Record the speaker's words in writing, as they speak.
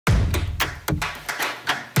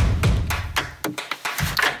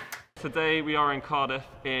Today we are in Cardiff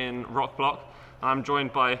in Roc-Bloc. I'm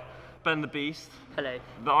joined by Ben the Beast. Hello.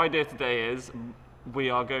 The idea today is we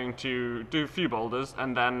are going to do a few boulders,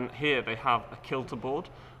 and then here they have a Kilter Board.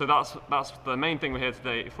 So that's the main thing we're here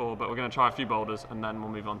today for, but we're going to try a few boulders and then we'll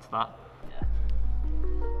move on to that.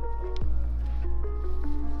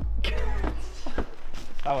 Yeah.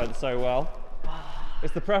 That went so well.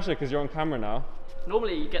 It's the pressure because you're on camera now.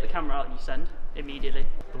 Normally you get the camera out and you send immediately.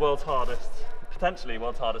 The world's hardest, potentially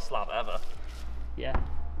world's hardest slab ever. Yeah.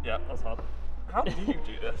 Yeah, that's hard. How do you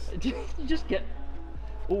do this? You just get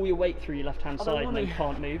all your weight through your left hand side and then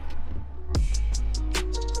can't move.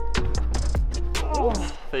 Oh.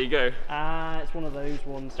 There you go. It's one of those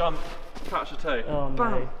ones. Jump, catch a toe. Oh no.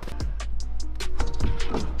 Bam.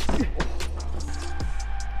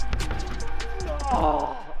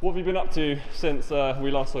 Oh. What have you been up to since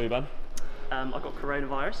we last saw you, Ben? I got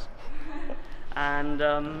coronavirus. And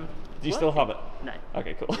do you still have it? No.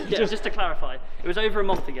 Okay, cool. Yeah, just to clarify, it was over a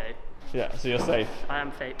month ago. Yeah, so you're safe. I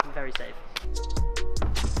am very safe.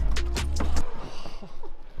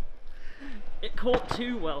 It caught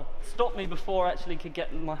too well. Stopped me before I actually could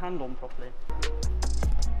get my hand on properly.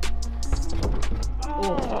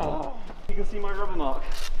 Oh. You can see my rubber mark.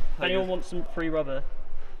 If anyone wants some free rubber,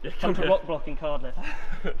 yeah, come to Roc-Bloc in Cardiff.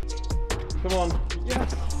 Come on.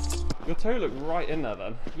 Yes. Your toe looked right in there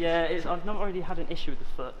then. Yeah, I've not already had an issue with the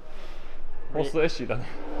foot. What's the issue then?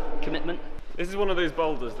 Commitment. This is one of those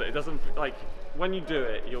boulders that it doesn't, like, when you do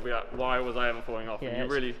it, you'll be like, why was I ever falling off? Yeah,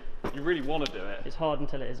 and you really want to do it. It's hard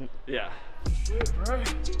until it isn't. Yeah. Do it, bro.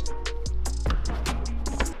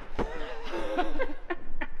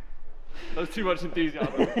 That was too much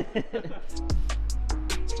enthusiasm.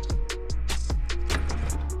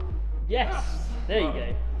 Yes! There you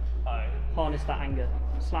go. Hi. Harness that anger.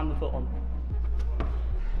 Slam the foot on.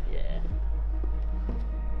 Yeah.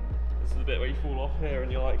 This is the bit where you fall off here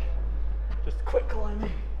and you're like, just quick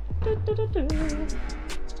climbing. Yes.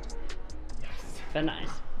 Very nice.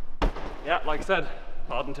 Yeah, like I said,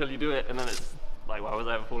 hard until you do it, and then it's like, why was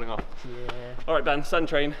I ever falling off? Yeah. All right, Ben, send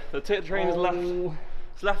train. The train has left.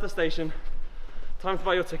 It's left the station. Time to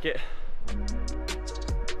buy your ticket.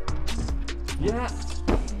 Yeah.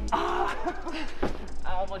 Ah.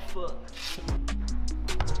 Ow, my foot.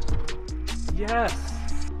 Yes.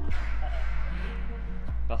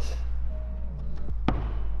 That's.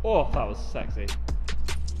 Oh, that was sexy.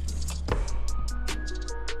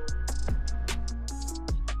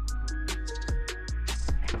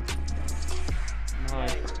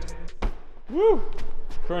 Nice. Woo!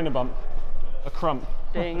 Corona bump. A crump.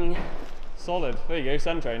 Ding. Solid. There you go,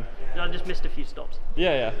 send train. I just missed a few stops.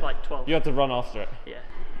 Yeah. Like 12. You had to run after it. Yeah.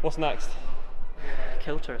 What's next?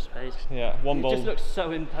 Kilter, I suppose. Yeah, one bowl. It just looks so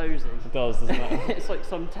imposing. It does, doesn't it? It's like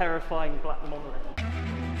some terrifying black monolith.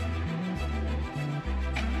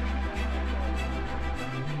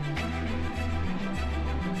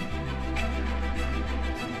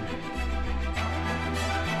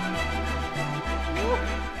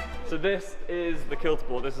 So this is the Kilter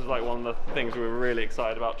Board. This is like one of the things we were really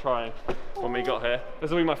excited about trying when we got here. This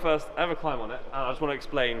will be my first ever climb on it, and I just want to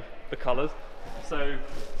explain the colours. So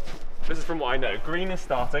this is from what I know. Green is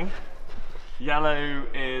starting, yellow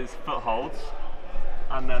is footholds,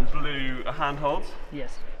 and then blue are handholds.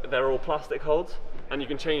 Yes. They're all plastic holds, and you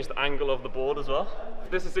can change the angle of the board as well.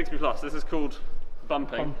 This is 6B+. This is called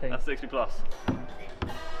bumping. That's 6B+.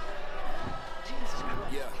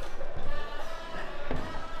 Yeah.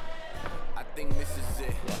 I think this is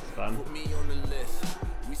it. That's fun. Put me on the list.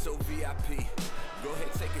 We so VIP. Go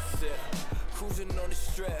ahead, take a sip. Cruising on the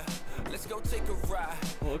strip. Let's go take a ride.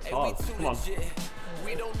 Oh, it looks hard. Come on.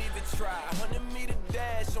 We don't even try. 100-meter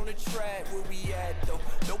dash on the track. Where we at though?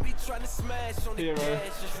 Don't be trying to smash on the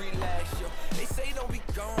gas. Just relax, yo. They say don't be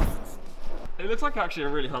gone. It looks like actually a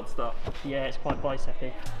really hard start. Yeah, it's quite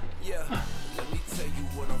biceps-y. Yeah. Let me tell you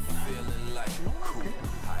what I'm feeling like. Cool.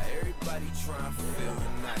 How everybody trying to feel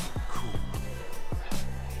tonight. Cool.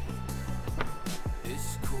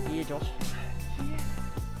 It's cool. Yeah, Josh.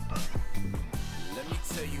 Let me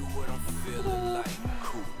tell you what I'm feeling like.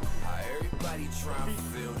 Cool. How everybody trying to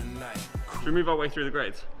feel tonight. Should we move our way through the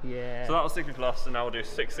grades? Yeah. So that was 6B+, and now we'll do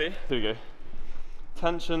 6C. Here we go.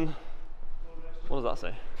 Tension. What does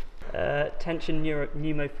that say? Tension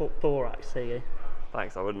pneumothorax. There you go.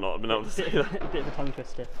 Thanks, I would not have been able to say that. A bit of a tongue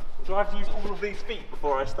twister. Do I have to use all of these feet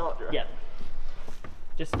before I start, do you reckon?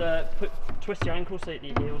 Yeah. Just twist your ankle so that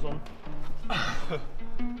your heel's on.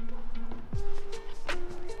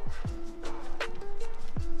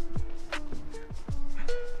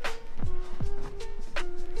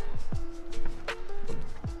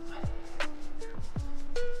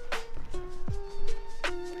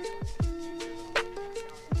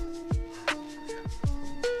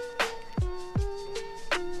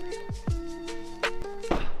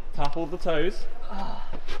 the toes.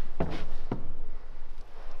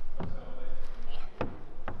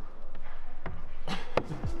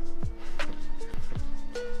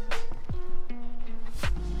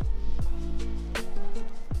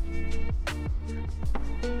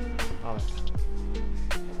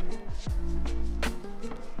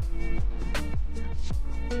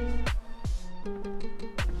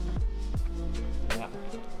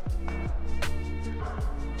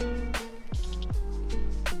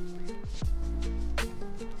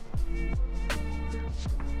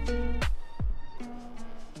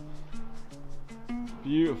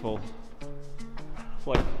 Beautiful. It's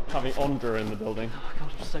like having Ondra in the building. Oh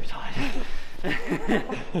god, I'm so tired.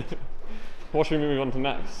 What should we move on to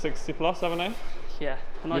next? 60 plus, 7A? Yeah,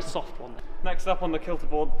 a nice soft one. Next up on the Kilter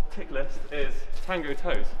Board tick list is Tango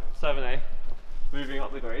Toes, 7A. Moving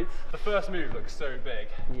up the grades. The first move looks so big.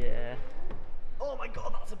 Yeah. Oh my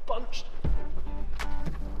god, that's a bunch.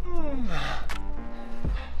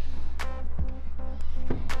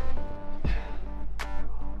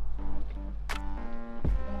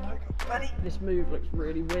 This move looks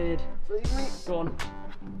really weird. Go on.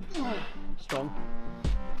 Strong.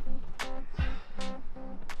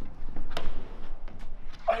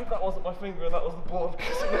 I hope that wasn't my finger and that was the board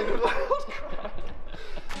because it made a loud crack.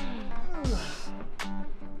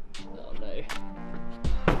 Oh no.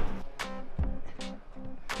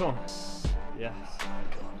 Come on. Yes.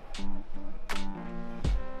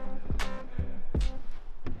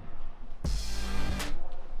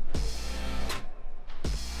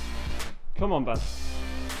 Come on, Ben.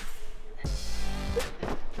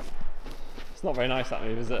 It's not very nice, that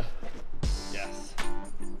move, is it? Yes.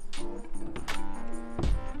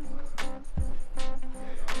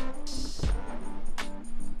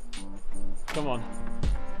 Come on.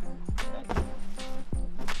 I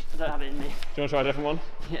don't have it in me. Do you want to try a different one?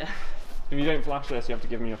 Yeah. If you don't flash this, you have to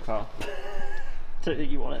give me your foul. Don't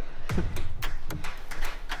think you want it.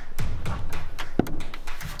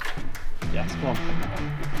 Yes, come on.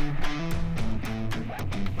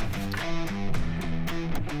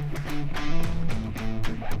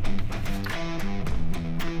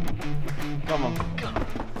 Come on.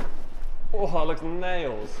 Oh, that looks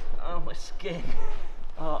nails. Oh, my skin.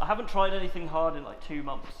 I haven't tried anything hard in like 2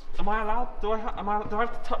 months. Am I allowed? Do I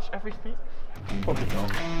have to touch every feet? Probably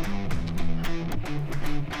not.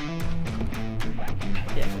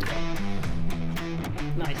 Yeah.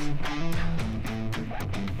 Nice.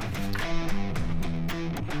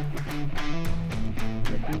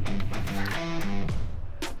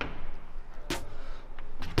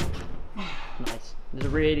 Nice. There's a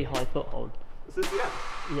really high foothold. Is this the end?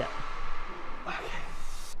 Yeah. Okay.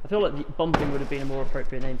 I feel like the bumping would have been a more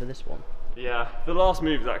appropriate name for this one. Yeah, the last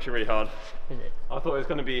move is actually really hard. Is it? I thought it was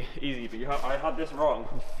going to be easy, but I had this wrong.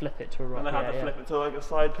 You flip it to a right. And I had to flip it to like a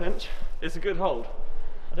side pinch. It's a good hold.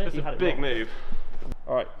 I don't It's think you a had big it wrong. move.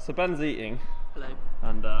 Alright, so Ben's eating. Hello.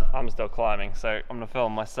 And I'm still climbing, so I'm going to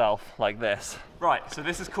film myself like this. Right, so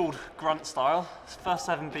this is called grunt style. It's first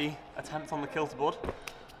 7B attempt on the Kilter Board.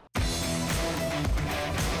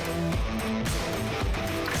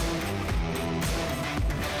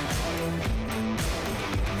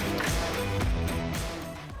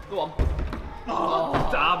 Go on. Oh,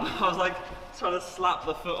 dab. I was like trying to slap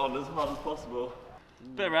the foot on as hard as possible.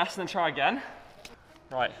 Bit of rest and then try again.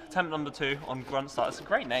 Right, attempt number 2 on grunt style. It's a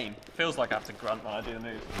great name. Feels like I have to grunt when I do the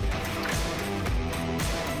move.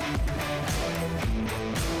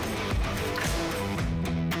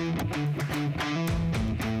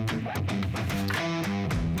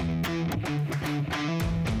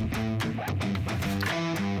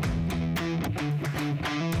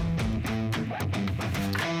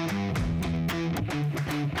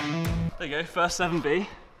 There you go, first 7B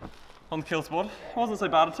on the Kilter Board. It wasn't so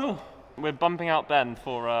bad at all. We're bumping out Ben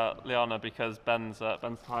for Liana because Ben's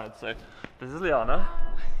tired. So this is Liana.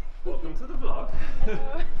 Welcome to the vlog.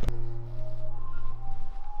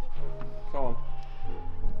 Come on.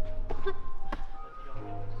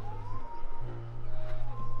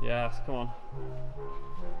 Yes, come on.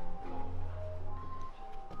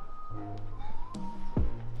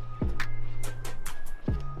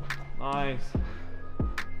 Nice.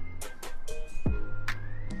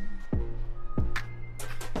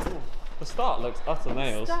 The start looks utter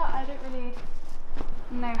nails. The start I don't really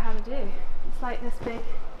know how to do. It's like this big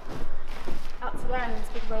out to there and this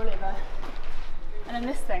big rollover. And then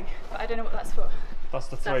this thing, but I don't know what that's for. That's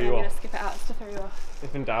to So throw I'm you going to off. skip it out, it's to throw you off.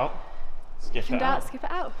 If in doubt, skip If in it doubt, out. skip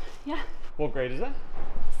it out. Yeah. What grade is it?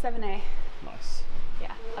 7A. Nice.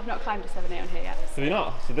 Yeah. I've not climbed a 7A on here yet. Have you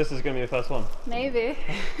not? So this is going to be the first one. Maybe.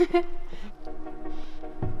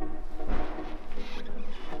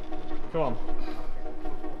 Come on.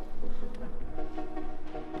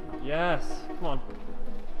 Yes, come on.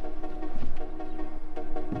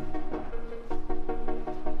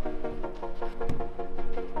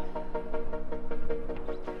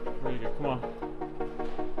 Really good, come on.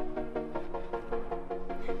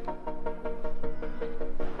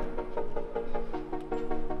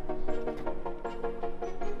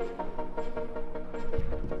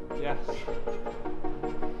 Yes.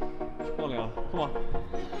 Come on, Liana, come on.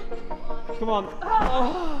 Come on.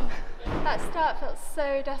 Oh. That start felt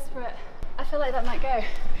so desperate. I feel like that might go.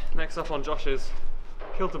 Next up on Josh's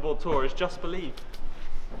Kilter Board tour is Just Believe.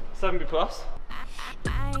 70 plus.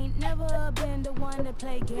 I ain't never been the one to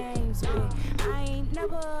play games with. I ain't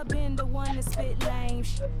never been the one to spit lame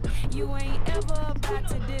shit. You ain't ever about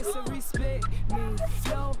to disrespect me.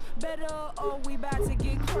 No better or we about to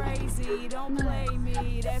get crazy. Don't play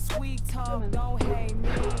me, that's weak talk, don't hate me.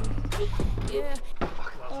 Yeah.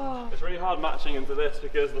 Oh. It's really hard matching into this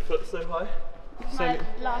because the foot's so high. My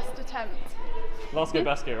last attempt. Last go,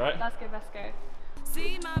 best go, right? Last go, best go.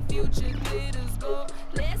 See my future glitters go.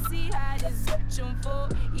 Let's see how this for.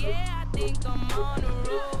 Yeah, I think I'm on a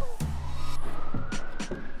roll.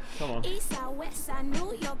 Come on. East side, west side,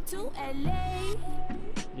 New York to LA.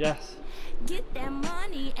 Yes. Get that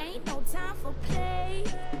money, ain't no time for play.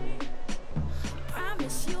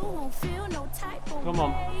 Promise you won't feel no type of Come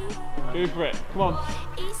on. way. Go for it. Come on.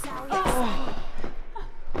 East side, west side.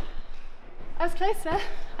 I was close there.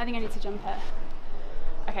 I think I need to jump here.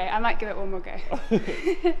 Okay, I might give it one more go.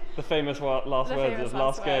 The famous last The words famous is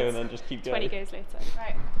last last go words. and then just keep going. 20 goes later.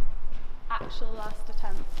 Right. Actual last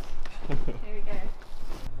attempt. Here we go.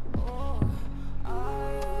 Oh,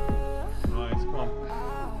 Nice, come on.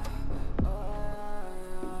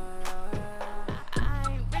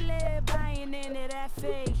 I ain't really buying into that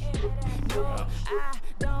fake. No, I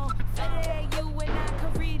don't feel you when I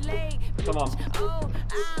can relate. Come on. Oh,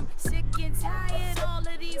 I'm sick and tired all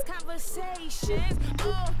of these conversations.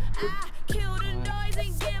 Oh, I kill the noise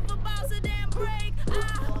and give a boss a damn break.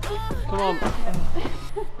 Come on.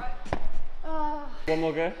 Oh, One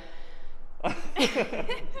more go.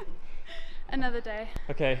 another day.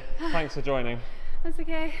 Okay, thanks for joining. That's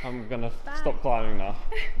okay. I'm gonna Bye. stop climbing now.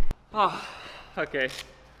 Ah, okay.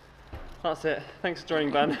 That's it. Thanks for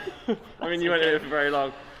joining, Ben. I mean, you weren't here for very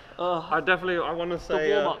long. I want to say...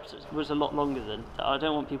 The warm-up was a lot longer than... I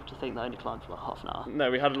don't want people to think that I only climbed for like half an hour.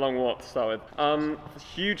 No, we had a long walk to start with.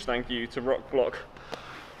 Huge thank you to Roc-Bloc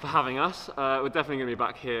for having us. We're definitely going to be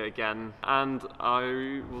back here again, and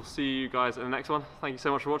I will see you guys in the next one. Thank you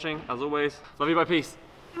so much for watching. As always, love you, bye, peace.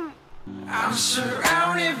 I'm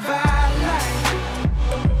surrounded by light,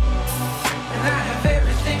 and I